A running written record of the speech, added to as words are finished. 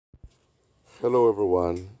Hello,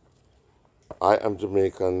 everyone. I am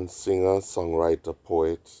Jamaican singer, songwriter,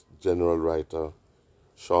 poet, general writer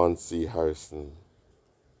Sean C. Harrison.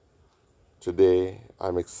 Today,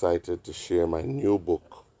 I'm excited to share my new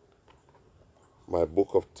book, my book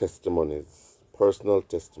of testimonies, personal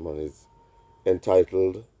testimonies,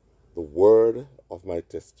 entitled The Word of My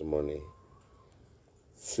Testimony.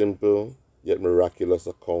 Simple yet miraculous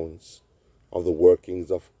accounts of the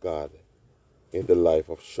workings of God in the life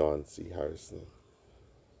of Sean C. Harrison.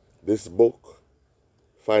 This book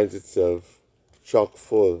finds itself chock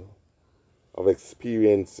full of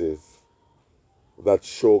experiences that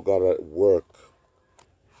show God at work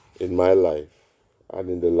in my life and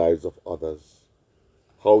in the lives of others.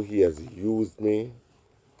 How He has used me,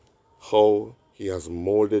 how He has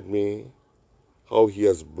molded me, how He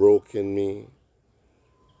has broken me.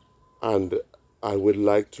 And I would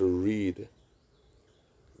like to read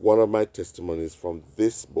one of my testimonies from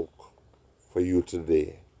this book for you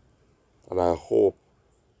today. And I hope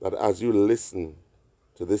that as you listen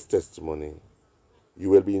to this testimony, you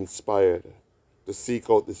will be inspired to seek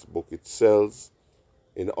out this book. It sells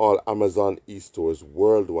in all Amazon e-stores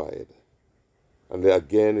worldwide. And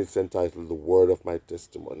again, it's entitled The Word of My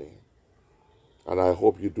Testimony. And I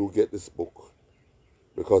hope you do get this book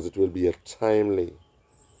because it will be a timely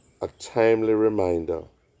reminder,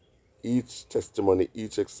 each testimony,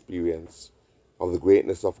 each experience of the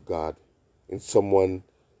greatness of God in someone's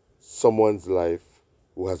life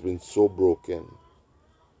who has been so broken,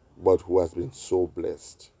 but who has been so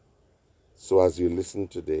blessed. So as you listen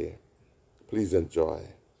today, please enjoy.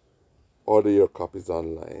 Order your copies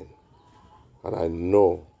online, and I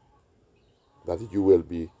know that you will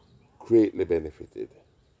be greatly benefited.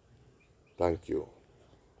 Thank you.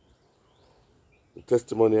 The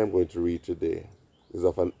testimony I'm going to read today is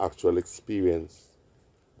of an actual experience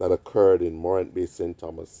that occurred in Morant Bay, St.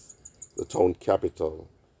 Thomas, the town capital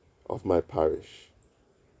of my parish.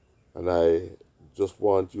 And I just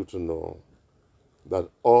want you to know that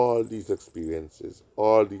all these experiences,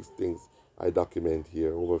 all these things I document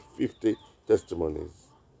here, over 50 testimonies,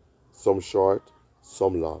 some short,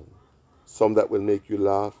 some long, some that will make you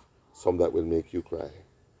laugh, some that will make you cry,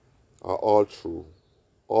 are all true,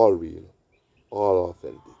 all real, all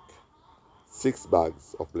authentic. 6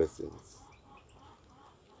 bags of blessings.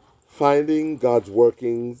 Finding God's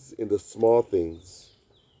workings in the small things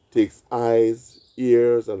takes eyes,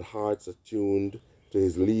 ears, and hearts attuned to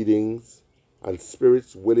His leadings and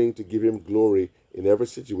spirits willing to give Him glory in every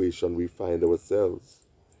situation we find ourselves.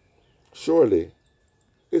 Surely,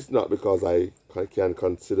 it's not because I can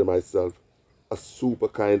consider myself a super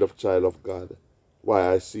kind of child of God why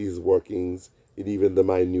I see His workings in even the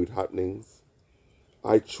minute happenings.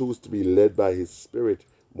 I choose to be led by His Spirit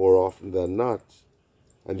more often than not,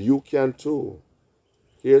 and you can too.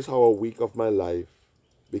 Here's how a week of my life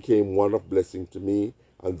became one of blessing to me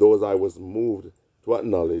and those I was moved to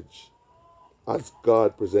acknowledge as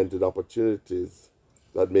God presented opportunities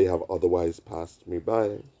that may have otherwise passed me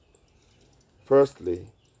by. Firstly,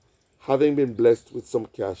 having been blessed with some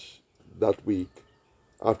cash that week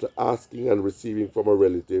after asking and receiving from a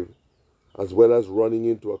relative, as well as running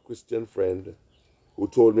into a Christian friend who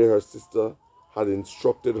told me her sister had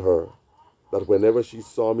instructed her that whenever she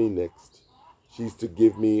saw me next, she's to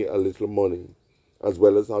give me a little money, as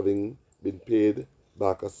well as having been paid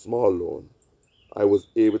back a small loan. I was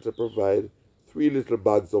able to provide 3 little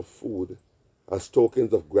bags of food as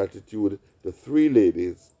tokens of gratitude to 3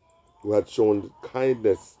 ladies who had shown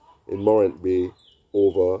kindness in Morant Bay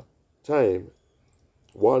over time.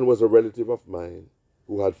 One was a relative of mine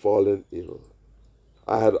who had fallen ill.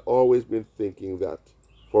 I had always been thinking that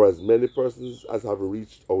for as many persons as have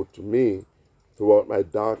reached out to me throughout my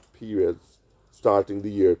dark periods starting the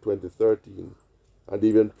year 2013 and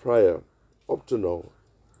even prior up to now,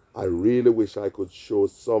 I really wish I could show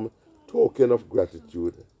some token of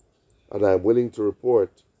gratitude, and I am willing to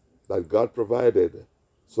report that God provided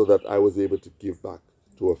so that I was able to give back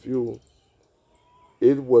to a few.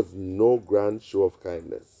 It was no grand show of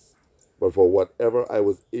kindness, but for whatever I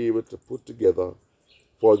was able to put together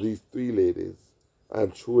for these 3 ladies, I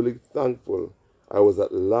am truly thankful I was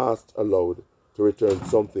at last allowed to return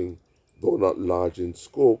something, though not large in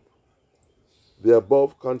scope. The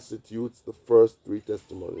above constitutes the first 3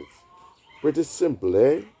 testimonies. Pretty simple,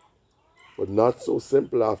 eh? But not so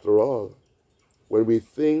simple after all. When we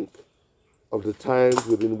think of the times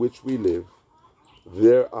within which we live,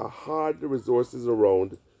 there are hardly resources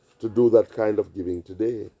around to do that kind of giving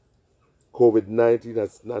today. COVID-19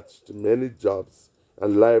 has snatched many jobs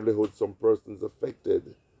and livelihoods from persons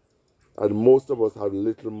affected, and most of us have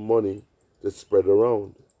little money to spread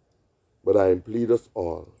around. But I implore us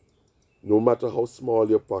all No matter how small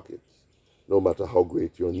your pocket, no matter how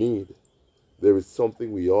great your need, there is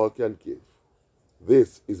something we all can give.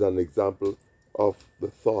 This is an example of the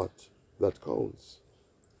thought that counts.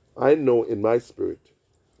 I know in my spirit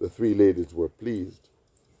the three ladies were pleased,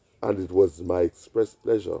 and it was my express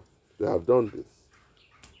pleasure to have done this.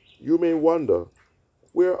 You may wonder,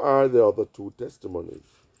 where are the other two testimonies?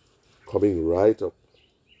 Coming right up.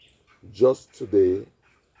 Just today,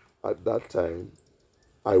 at that time,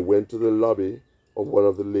 I went to the lobby of one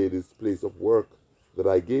of the ladies' place of work that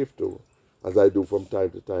I gave to, as I do from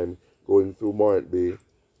time to time, going through Morant Bay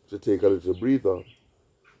to take a little breather.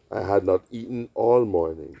 I had not eaten all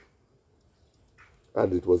morning,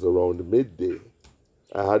 and it was around midday.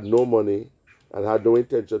 I had no money and had no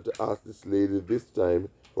intention to ask this lady this time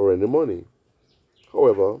for any money.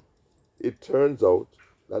 However, it turns out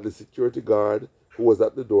that the security guard who was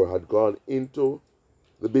at the door had gone into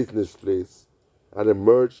the business place and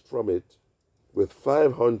emerged from it with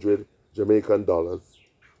 500 Jamaican dollars,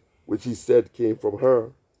 which he said came from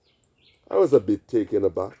her. I was a bit taken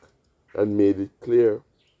aback and made it clear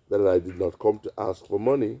that I did not come to ask for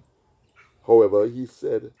money. However, he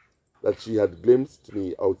said that she had glimpsed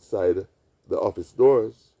me outside the office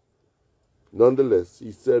doors. Nonetheless,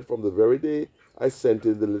 he said from the very day I sent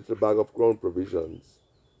in the little bag of ground provisions,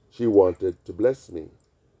 she wanted to bless me.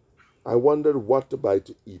 I wondered what to buy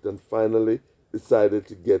to eat and finally decided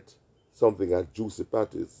to get something at Juicy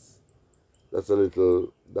Patty's. That's a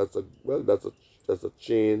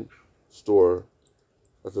chain store.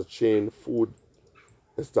 That's a chain food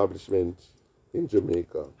establishment in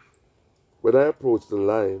Jamaica. When I approached the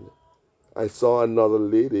line, I saw another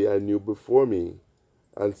lady I knew before me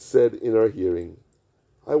and said in her hearing,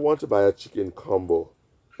 I want to buy a chicken combo,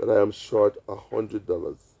 but I am short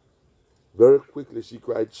 $100. Very quickly she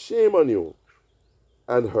cried, shame on you!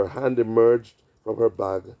 And her hand emerged from her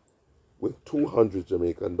bag with 200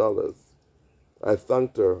 Jamaican dollars. I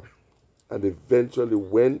thanked her and eventually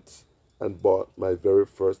went and bought my very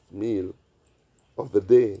first meal of the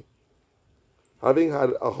day. Having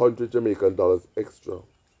had 100 Jamaican dollars extra,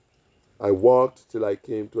 I walked till I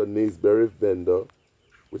came to a naseberry vendor,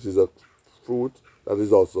 which is a fruit that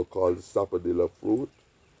is also called sapodilla fruit,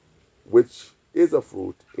 which is a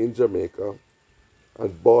fruit in Jamaica,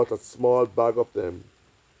 and bought a small bag of them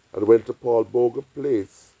and went to Paul Boga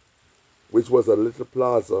Place, which was a little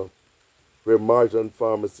plaza where Marjan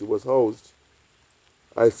Pharmacy was housed.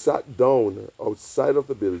 I sat down outside of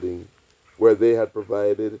the building where they had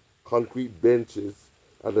provided concrete benches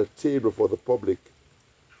and a table for the public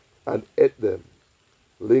and ate them,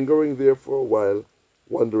 lingering there for a while,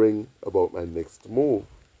 wondering about my next move.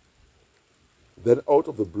 Then out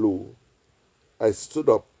of the blue, I stood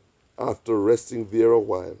up after resting there a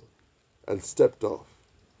while and stepped off.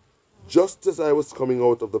 Just as I was coming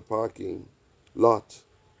out of the parking lot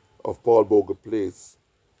of Paul Boga Place,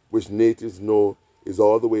 which natives know is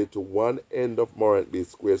all the way to one end of Morant Bay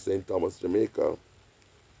Square, St. Thomas, Jamaica,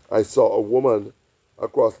 I saw a woman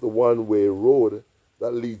across the one-way road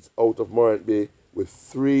that leads out of Morant Bay with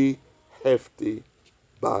 3 hefty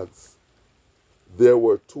bags. There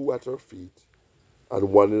were 2 at her feet and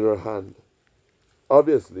 1 in her hand.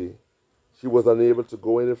 Obviously, she was unable to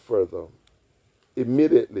go any further.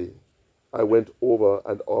 Immediately, I went over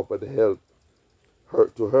and offered help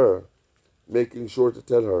to her, making sure to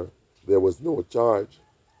tell her there was no charge.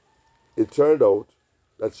 It turned out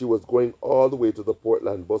that she was going all the way to the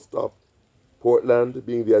Portland bus stop, Portland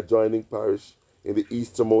being the adjoining parish in the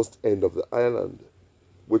easternmost end of the island,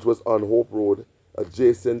 which was on Hope Road,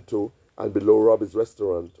 adjacent to and below Robbie's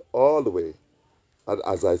restaurant, all the way, and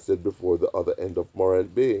as I said before, the other end of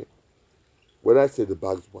Morant Bay. When I say the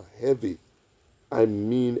bags were heavy, I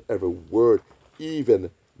mean every word.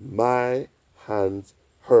 Even my hands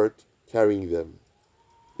hurt carrying them.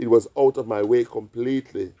 It was out of my way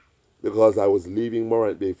completely because I was leaving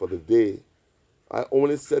Morant Bay for the day. I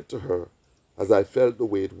only said to her, as I felt the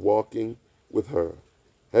weight walking with her,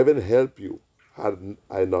 heaven help you, had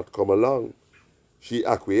I not come along. She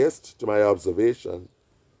acquiesced to my observation,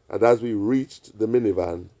 and as we reached the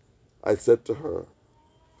minivan, I said to her,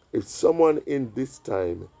 if someone in this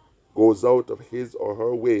time goes out of his or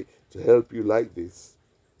her way to help you like this,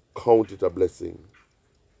 count it a blessing.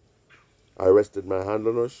 I rested my hand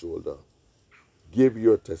on her shoulder. Give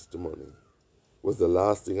your testimony, was the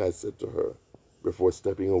last thing I said to her before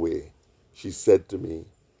stepping away. She said to me,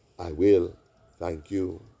 I will, thank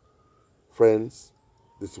you. Friends,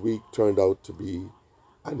 this week turned out to be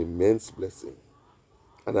an immense blessing,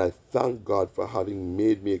 and I thank God for having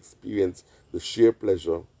made me experience the sheer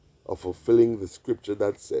pleasure of fulfilling the scripture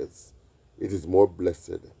that says, it is more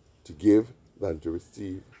blessed to give than to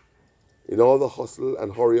receive. In all the hustle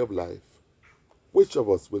and hurry of life, which of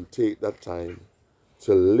us will take that time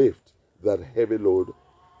to lift that heavy load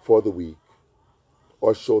for the week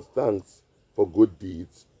or show thanks for good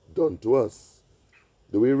deeds done to us?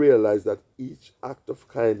 Do we realize that each act of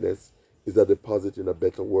kindness is a deposit in a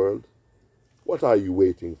better world? What are you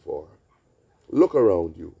waiting for? Look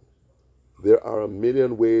around you. There are a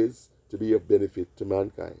million ways to be of benefit to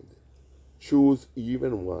mankind. Choose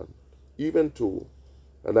even one, even two,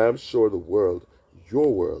 and I am sure the world,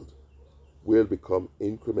 your world, will become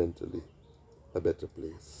incrementally a better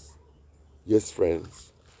place. Yes,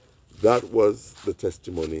 friends, that was the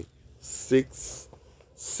testimony. Six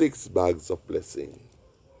bags of blessing.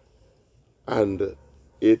 And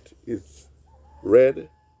it is read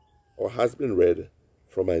or has been read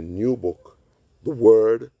from my new book, The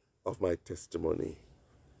Word of My Testimony.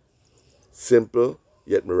 Simple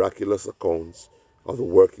yet miraculous accounts of the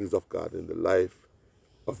workings of God in the life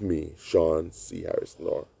of me, Sean C. Harris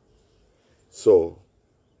Nor. So,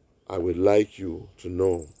 I would like you to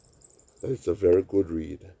know that it's a very good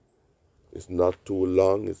read. It's not too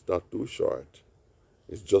long, it's not too short.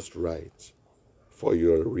 It's just right for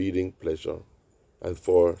your reading pleasure and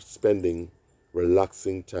for spending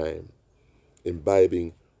relaxing time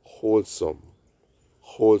imbibing wholesome,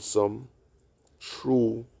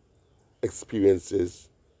 true experiences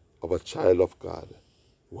of a child of God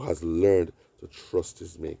who has learned to trust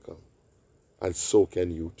his Maker. And so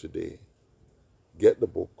can you today. Get the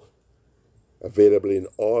book, available in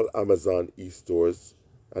all Amazon e-stores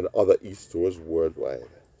and other e-stores worldwide.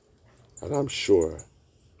 And I'm sure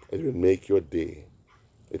it will make your day,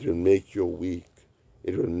 it will make your week,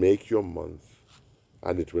 it will make your month,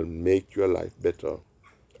 and it will make your life better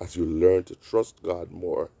as you learn to trust God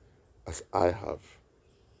more, as I have,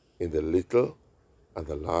 in the little and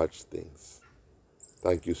the large things.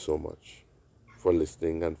 Thank you so much for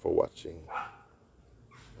listening and for watching,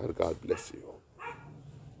 and God bless you.